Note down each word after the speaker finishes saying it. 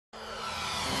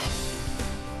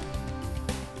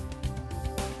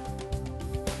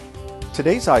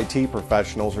Today's IT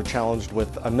professionals are challenged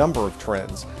with a number of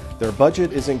trends. Their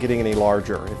budget isn't getting any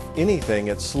larger. If anything,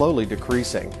 it's slowly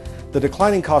decreasing. The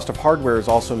declining cost of hardware is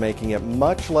also making it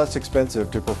much less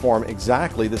expensive to perform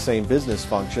exactly the same business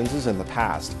functions as in the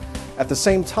past. At the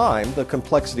same time, the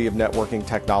complexity of networking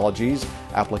technologies,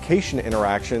 application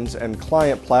interactions, and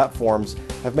client platforms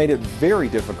have made it very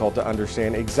difficult to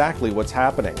understand exactly what's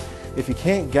happening. If you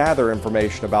can't gather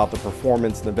information about the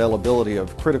performance and availability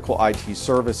of critical IT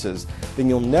services, then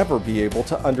you'll never be able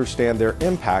to understand their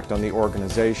impact on the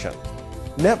organization.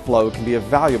 NetFlow can be a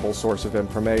valuable source of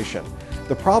information.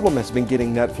 The problem has been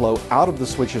getting NetFlow out of the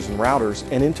switches and routers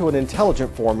and into an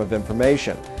intelligent form of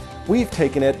information. We've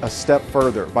taken it a step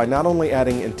further by not only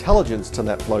adding intelligence to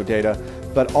NetFlow data,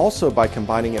 but also by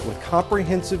combining it with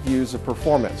comprehensive views of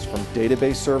performance from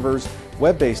database servers,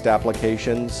 web-based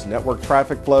applications, network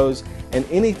traffic flows, and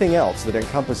anything else that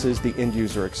encompasses the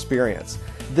end-user experience.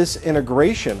 This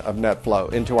integration of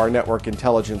NetFlow into our network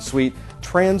intelligence suite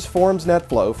transforms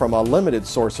NetFlow from a limited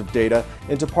source of data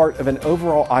into part of an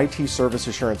overall IT service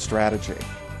assurance strategy.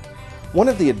 One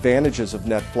of the advantages of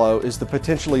NetFlow is the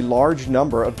potentially large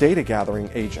number of data gathering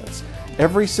agents.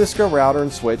 Every Cisco router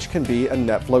and switch can be a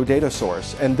NetFlow data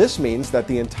source, and this means that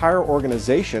the entire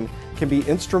organization can be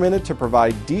instrumented to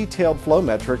provide detailed flow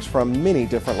metrics from many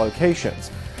different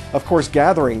locations. Of course,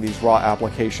 gathering these raw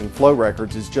application flow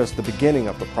records is just the beginning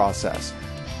of the process.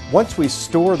 Once we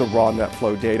store the raw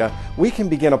NetFlow data, we can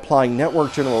begin applying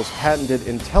NetworkGeneral's patented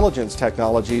intelligence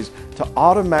technologies to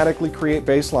automatically create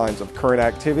baselines of current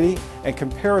activity and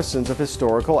comparisons of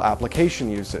historical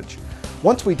application usage.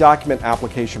 Once we document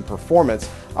application performance,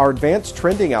 our advanced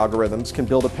trending algorithms can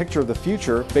build a picture of the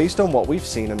future based on what we've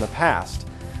seen in the past.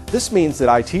 This means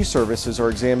that IT services are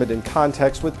examined in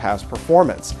context with past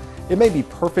performance. It may be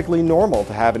perfectly normal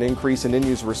to have an increase in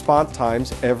end-user response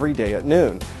times every day at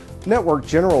noon.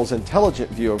 NetworkGeneral's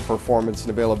intelligent view of performance and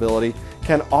availability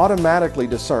can automatically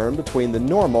discern between the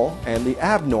normal and the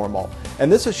abnormal,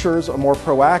 and this assures a more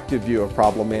proactive view of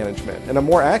problem management and a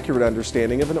more accurate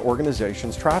understanding of an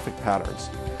organization's traffic patterns.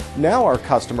 Now our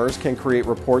customers can create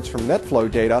reports from NetFlow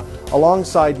data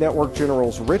alongside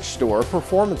NetworkGeneral's rich store of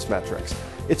performance metrics.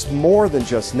 It's more than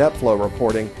just NetFlow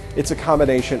reporting. It's a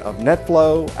combination of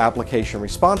NetFlow, application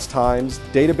response times,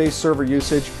 database server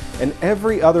usage, and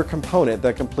every other component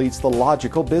that completes the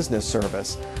logical business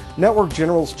service.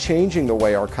 NetworkGeneral's changing the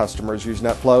way our customers use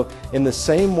NetFlow in the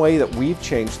same way that we've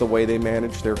changed the way they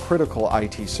manage their critical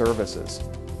IT services.